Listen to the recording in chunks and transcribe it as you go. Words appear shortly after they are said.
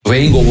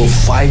weighing over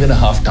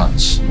 5.5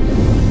 tons.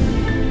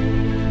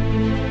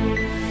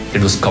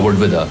 It was covered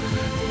with a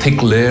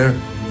thick layer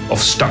of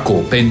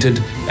stucco, painted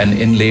and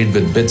inlaid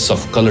with bits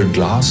of colored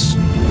glass.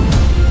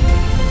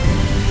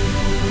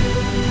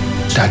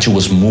 The statue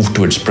was moved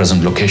to its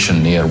present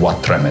location near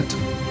Wat Tremet.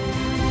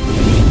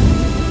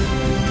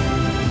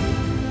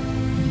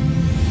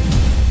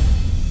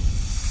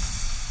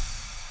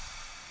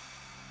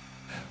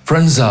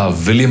 Friends,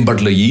 William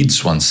Butler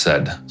Yeats once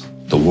said,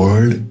 "The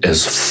world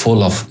is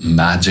full of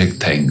magic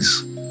things,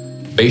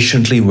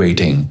 patiently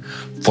waiting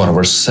for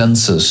our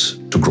senses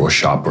to grow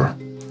sharper."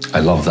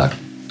 I love that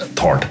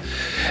thought.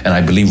 And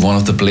I believe one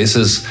of the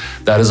places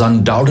that is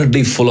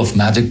undoubtedly full of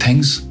magic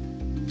things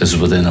is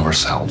within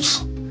ourselves.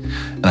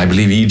 And I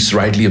believe Yeats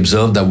rightly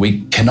observed that we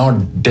cannot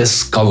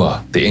discover,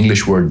 the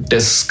English word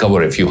discover,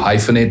 if you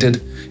hyphenate it,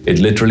 it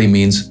literally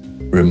means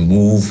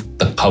remove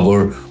the cover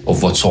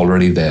of what's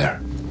already there.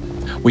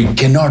 We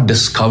cannot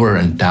discover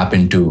and tap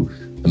into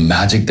the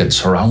magic that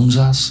surrounds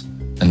us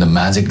and the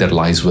magic that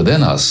lies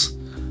within us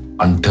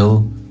until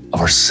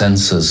our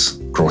senses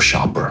grow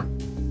sharper.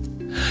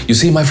 You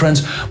see, my friends,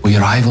 we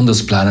arrive on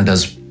this planet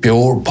as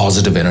pure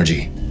positive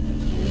energy,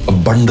 a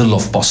bundle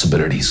of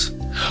possibilities,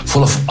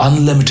 full of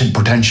unlimited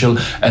potential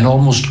and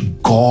almost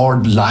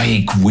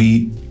God-like.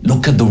 We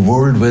look at the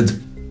world with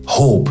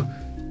hope,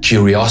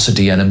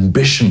 curiosity, and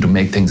ambition to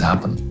make things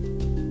happen.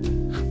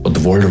 But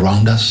the world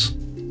around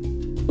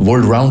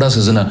us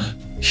is in a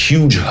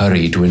huge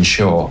hurry to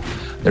ensure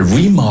that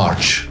we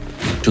march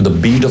to the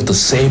beat of the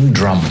same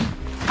drum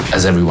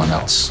as everyone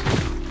else.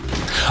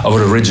 Our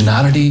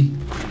originality,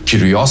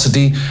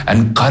 curiosity,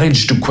 and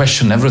courage to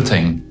question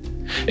everything,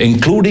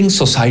 including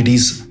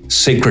society's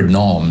sacred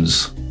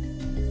norms,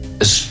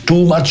 is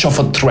too much of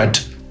a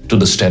threat to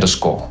the status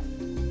quo.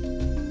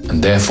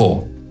 And therefore,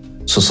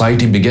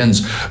 society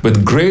begins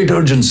with great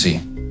urgency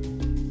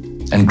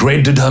and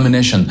great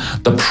determination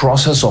the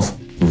process of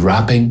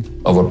wrapping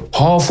our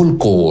powerful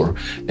core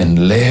in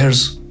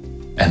layers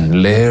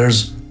and layers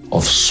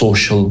of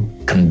social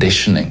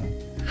conditioning,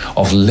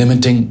 of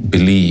limiting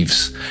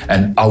beliefs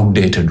and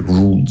outdated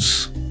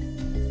rules.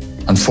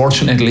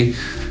 Unfortunately,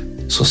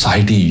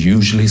 society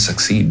usually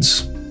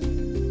succeeds.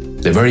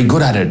 They're very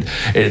good at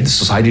it.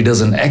 Society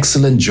does an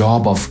excellent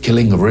job of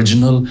killing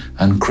original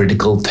and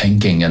critical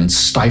thinking and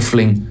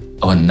stifling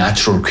our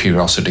natural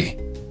curiosity,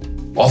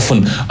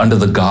 often under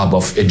the garb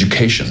of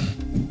education.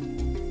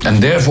 And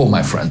therefore,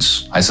 my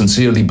friends, I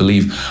sincerely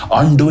believe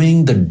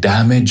undoing the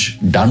damage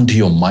done to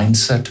your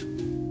mindset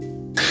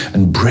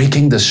and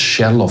breaking this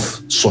shell of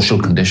social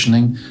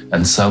conditioning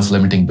and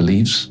self-limiting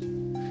beliefs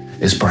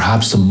is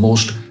perhaps the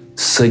most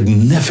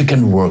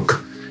significant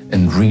work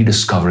in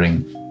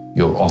rediscovering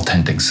your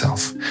authentic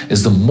self,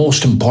 is the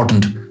most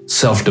important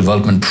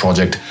self-development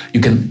project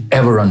you can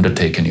ever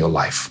undertake in your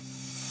life.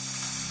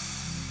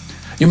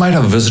 You might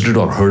have visited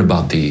or heard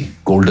about the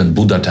Golden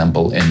Buddha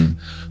Temple in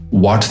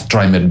Wat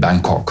Tremet,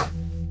 Bangkok.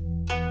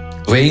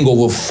 Weighing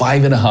over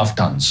 5.5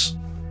 tons,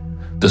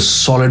 this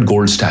solid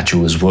gold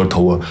statue is worth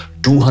over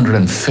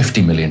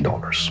 $250 million.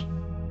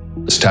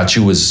 The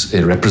statue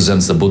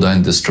represents the Buddha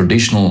in this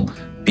traditional,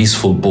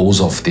 peaceful pose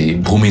of the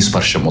Bhumi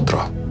Sparsha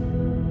Mudra.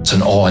 It's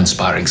an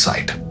awe-inspiring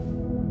sight.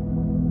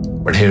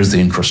 But here's the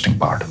interesting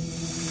part.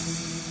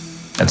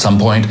 At some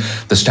point,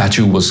 the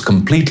statue was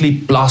completely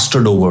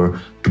plastered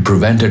over to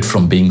prevent it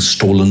from being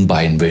stolen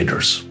by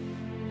invaders.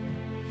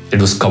 It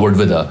was covered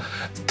with a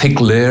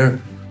thick layer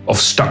of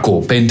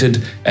stucco,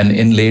 painted and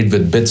inlaid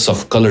with bits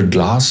of colored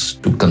glass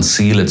to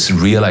conceal its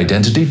real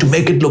identity, to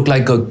make it look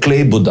like a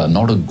clay Buddha,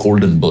 not a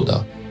golden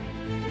Buddha,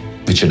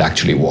 which it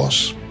actually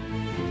was.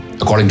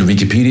 According to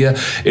Wikipedia,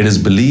 it is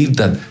believed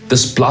that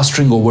this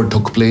plastering over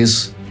took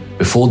place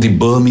before the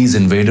Burmese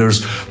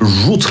invaders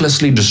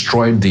ruthlessly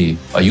destroyed the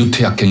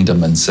Ayutthaya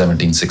kingdom in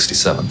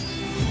 1767.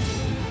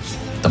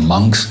 The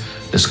monks,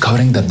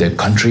 discovering that their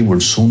country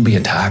would soon be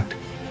attacked,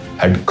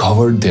 had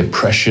covered their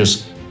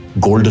precious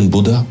golden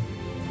Buddha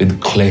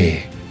with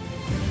clay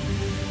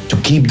to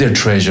keep their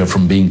treasure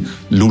from being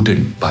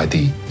looted by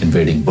the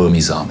invading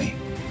Burmese army.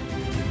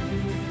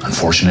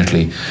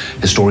 Unfortunately,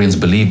 historians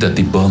believe that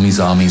the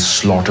Burmese army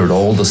slaughtered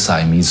all the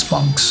Siamese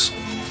monks,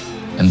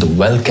 and the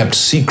well-kept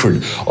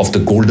secret of the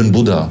golden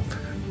Buddha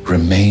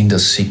remained a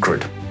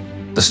secret.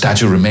 The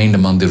statue remained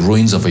among the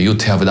ruins of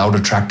Ayutthaya without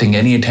attracting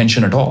any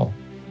attention at all.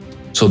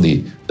 So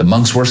the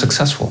monks were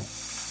successful.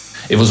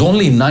 It was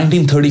only in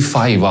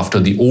 1935, after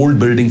the old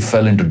building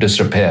fell into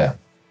disrepair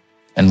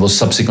and was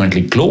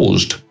subsequently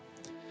closed,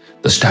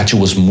 the statue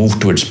was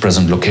moved to its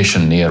present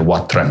location near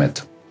Wat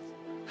Tremet.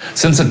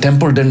 Since the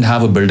temple didn't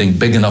have a building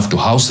big enough to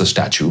house the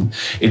statue,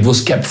 it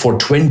was kept for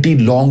 20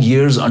 long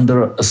years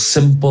under a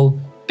simple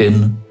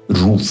tin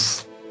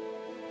roof.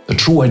 The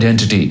true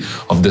identity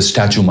of this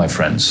statue, my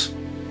friends,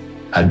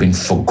 had been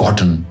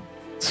forgotten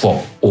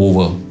for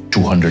over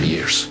 200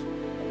 years.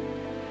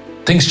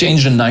 Things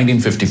changed in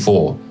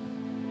 1954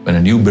 when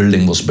a new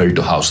building was built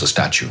to house the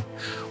statue.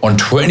 On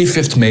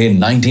 25th May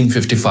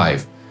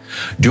 1955,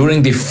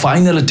 during the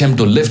final attempt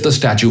to lift the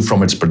statue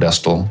from its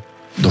pedestal,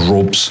 the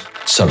ropes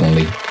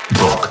suddenly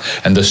broke,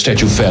 and the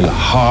statue fell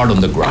hard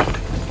on the ground.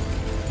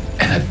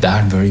 And at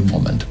that very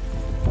moment,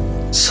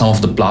 some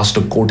of the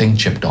plaster coating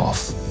chipped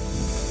off,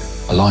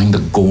 allowing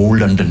the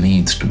gold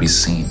underneath to be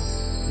seen.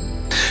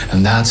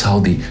 And that's how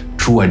the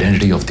true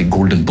identity of the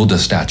golden Buddha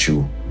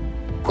statue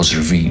was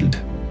revealed.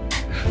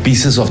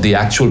 Pieces of the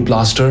actual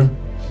plaster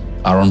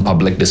are on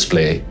public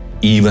display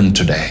even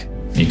today.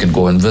 You can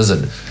go and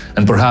visit,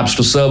 and perhaps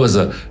to serve as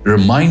a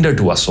reminder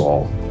to us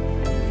all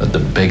that the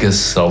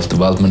biggest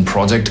self-development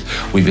project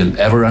we will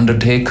ever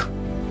undertake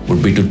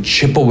would be to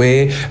chip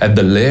away at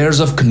the layers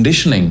of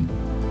conditioning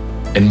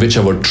in which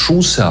our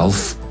true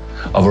self,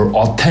 our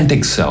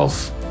authentic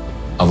self,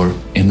 our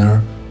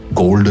inner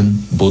golden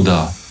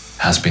Buddha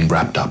has been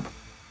wrapped up.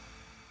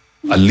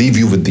 I'll leave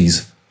you with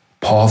these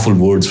powerful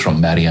words from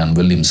Marianne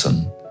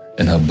Williamson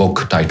in her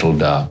book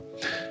titled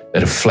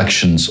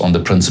Reflections on the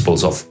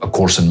Principles of A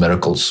Course in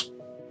Miracles.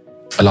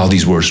 Allow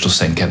these words to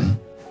sink in.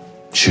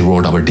 She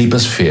wrote, "Our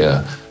deepest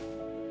fear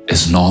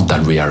is not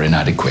that we are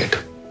inadequate.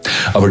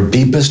 Our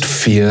deepest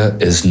fear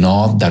is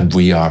not that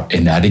we are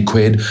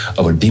inadequate.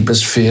 Our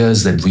deepest fear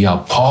is that we are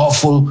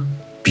powerful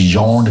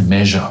beyond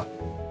measure.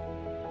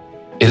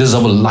 It is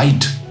our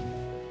light,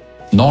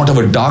 not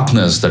our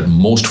darkness, that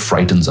most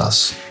frightens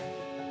us.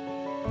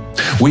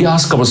 We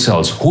ask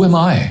ourselves, who am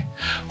I?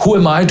 Who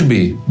am I to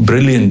be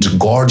brilliant,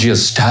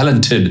 gorgeous,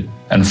 talented,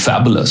 and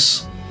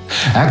fabulous?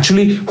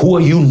 Actually, who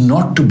are you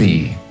not to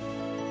be?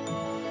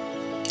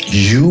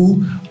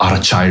 You are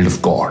a child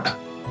of God.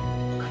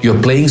 Your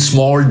playing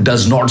small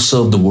does not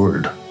serve the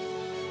world.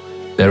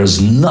 There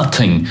is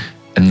nothing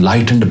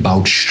enlightened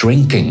about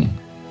shrinking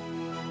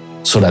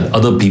so that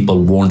other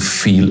people won't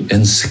feel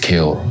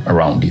insecure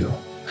around you.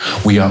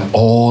 We are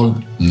all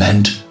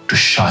meant to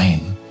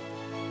shine.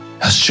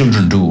 As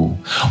children do,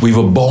 we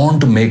were born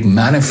to make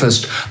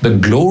manifest the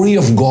glory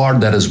of God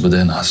that is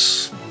within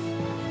us.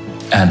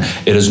 And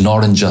it is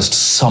not in just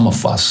some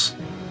of us,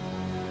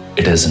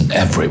 it is in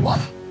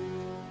everyone.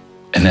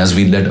 And as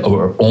we let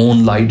our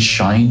own light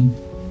shine,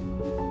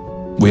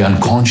 we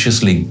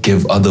unconsciously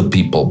give other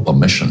people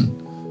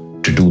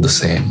permission to do the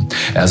same.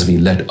 As we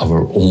let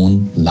our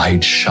own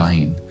light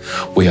shine,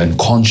 we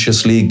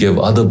unconsciously give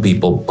other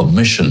people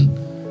permission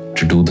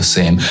to do the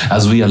same.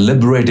 As we are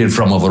liberated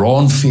from our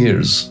own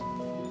fears,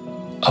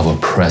 our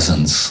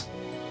presence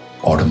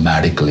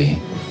automatically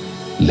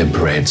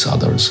liberates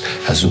others.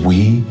 As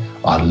we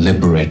are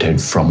liberated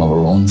from our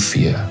own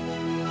fear,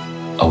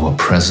 our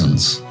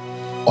presence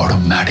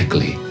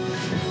automatically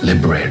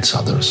liberates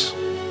others.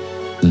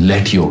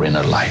 Let your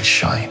inner light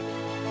shine.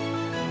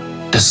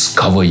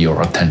 Discover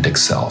your authentic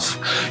self.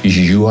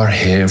 You are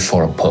here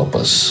for a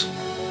purpose.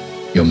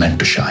 You're meant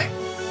to shine.